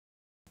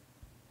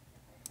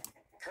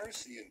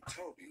Percy and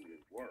Toby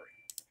were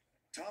worried.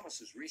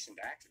 Thomas's recent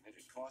accident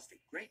had caused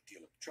a great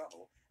deal of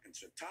trouble, and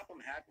Sir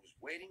Topham Hatt was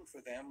waiting for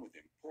them with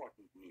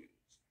important news.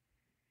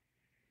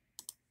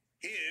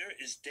 Here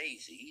is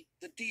Daisy,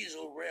 the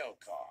diesel rail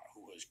car,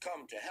 who has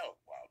come to help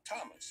while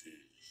Thomas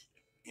is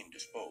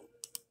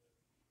indisposed.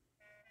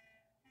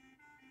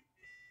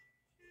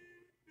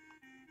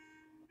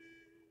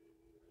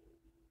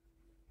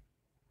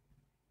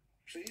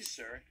 Please,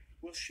 sir,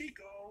 will she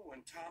go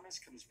when Thomas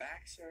comes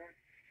back, sir?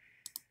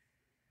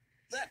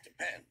 That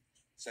depends,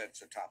 said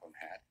Sir Topham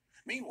Hatt.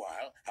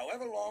 Meanwhile,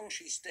 however long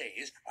she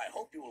stays, I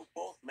hope you will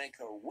both make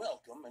her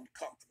welcome and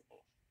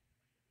comfortable.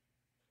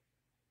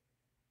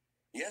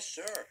 Yes,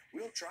 sir,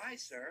 we'll try,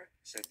 sir,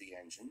 said the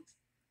engines.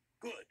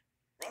 Good.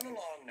 Run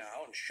along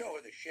now and show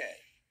her the shed.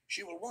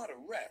 She will want to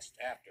rest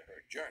after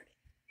her journey.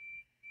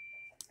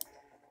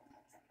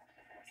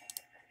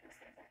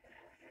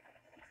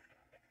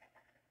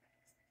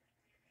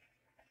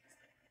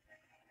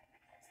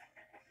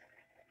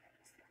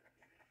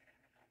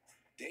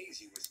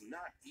 Daisy was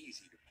not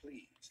easy to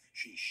please.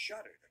 She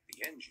shuddered at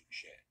the engine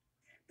shed.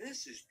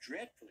 This is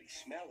dreadfully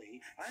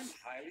smelly. I'm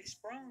highly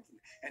sprung,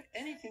 and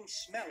anything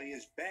smelly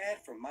is bad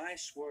for my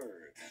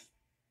swerves.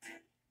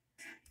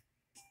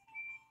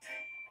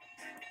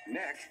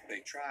 Next, they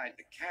tried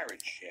the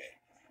carriage shed.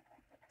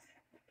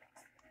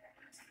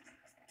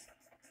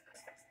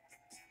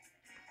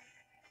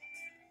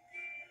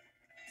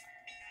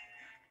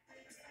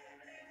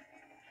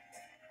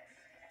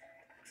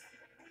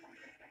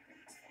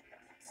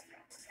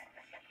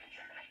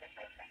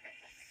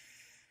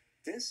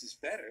 This is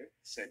better,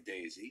 said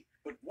Daisy,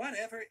 but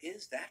whatever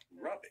is that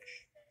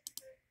rubbish?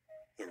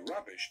 The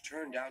rubbish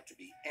turned out to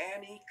be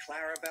Annie,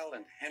 Clarabelle,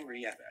 and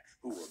Henrietta,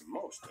 who were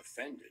most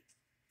offended.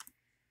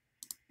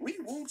 We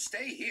won't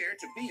stay here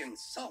to be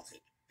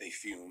insulted, they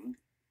fumed.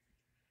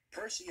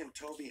 Percy and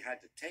Toby had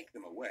to take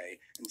them away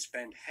and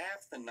spend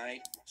half the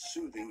night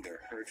soothing their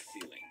hurt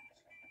feelings.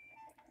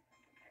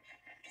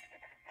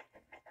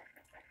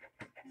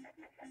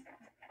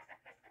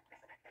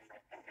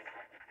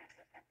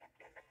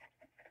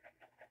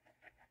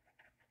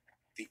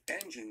 The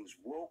engines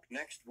woke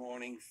next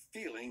morning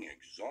feeling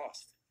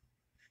exhausted.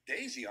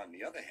 Daisy, on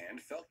the other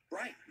hand, felt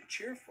bright and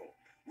cheerful.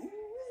 Woo,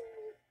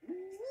 woo, woo.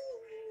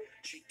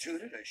 She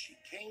tooted as she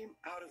came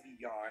out of the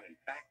yard and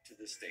back to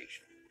the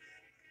station.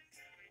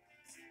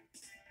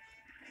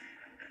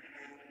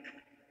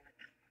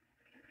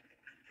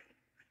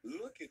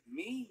 Look at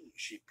me,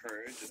 she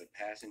purred to the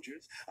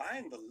passengers.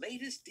 I'm the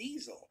latest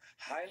diesel,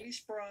 highly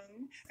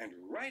sprung and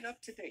right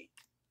up to date.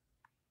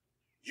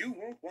 You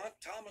won't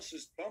want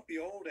Thomas's bumpy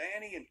old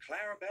Annie and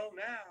Clarabelle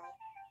now.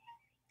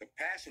 The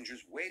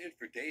passengers waited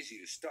for Daisy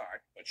to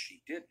start, but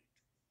she didn't.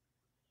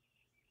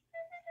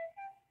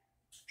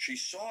 She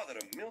saw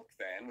that a milk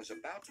van was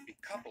about to be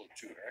coupled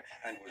to her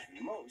and was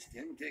most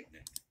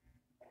indignant.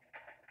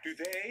 Do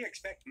they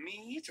expect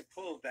me to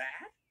pull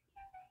that?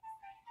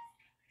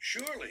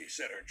 Surely,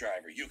 said her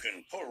driver, you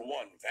can pull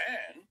one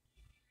van.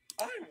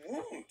 I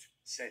won't,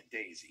 said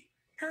Daisy.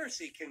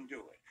 Percy can do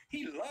it.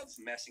 He loves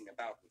messing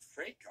about with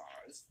freight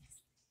cars.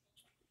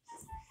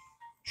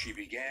 She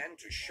began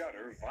to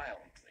shudder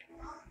violently.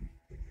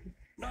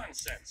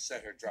 Nonsense,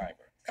 said her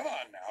driver. Come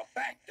on now,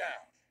 back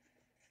down.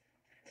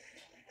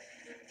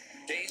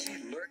 Daisy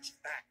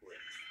lurched backwards.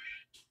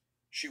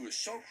 She was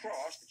so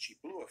cross that she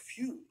blew a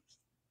fuse.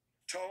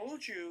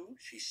 Told you,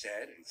 she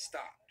said, and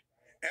stopped.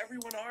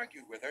 Everyone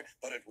argued with her,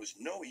 but it was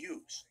no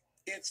use.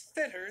 It's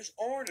Fitter's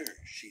orders,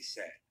 she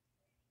said.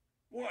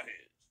 What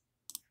is?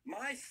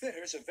 My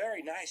fitter's a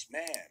very nice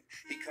man.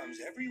 He comes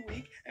every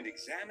week and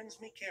examines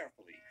me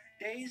carefully.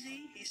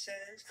 Daisy, he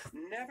says,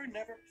 never,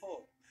 never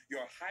pull.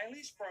 You're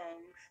highly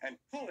sprung, and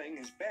pulling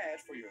is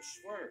bad for your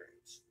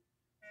swerves.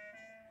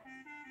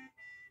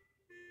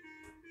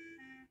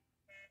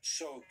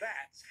 So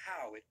that's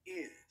how it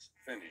is,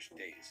 finished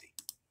Daisy.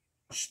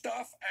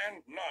 Stuff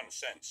and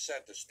nonsense,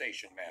 said the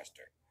station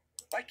master.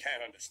 I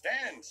can't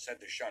understand,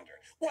 said the shunter.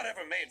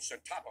 Whatever made Sir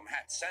Topham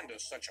Hatt send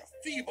us such a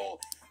feeble...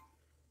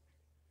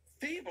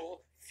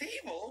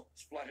 Feeble,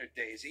 spluttered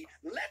Daisy.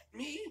 Let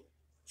me...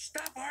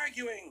 Stop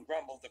arguing,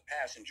 grumbled the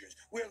passengers.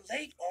 We're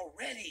late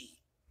already.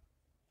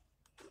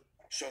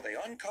 So they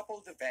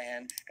uncoupled the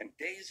van, and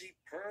Daisy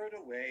purred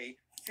away,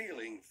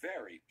 feeling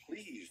very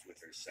pleased with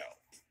herself.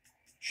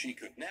 She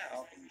could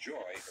now enjoy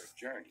her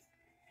journey.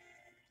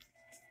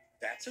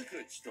 That's a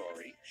good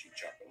story, she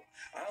chuckled.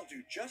 I'll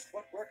do just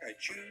what work I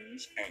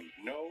choose and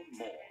no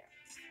more.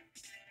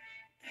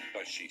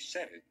 But she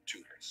said it to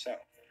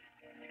herself.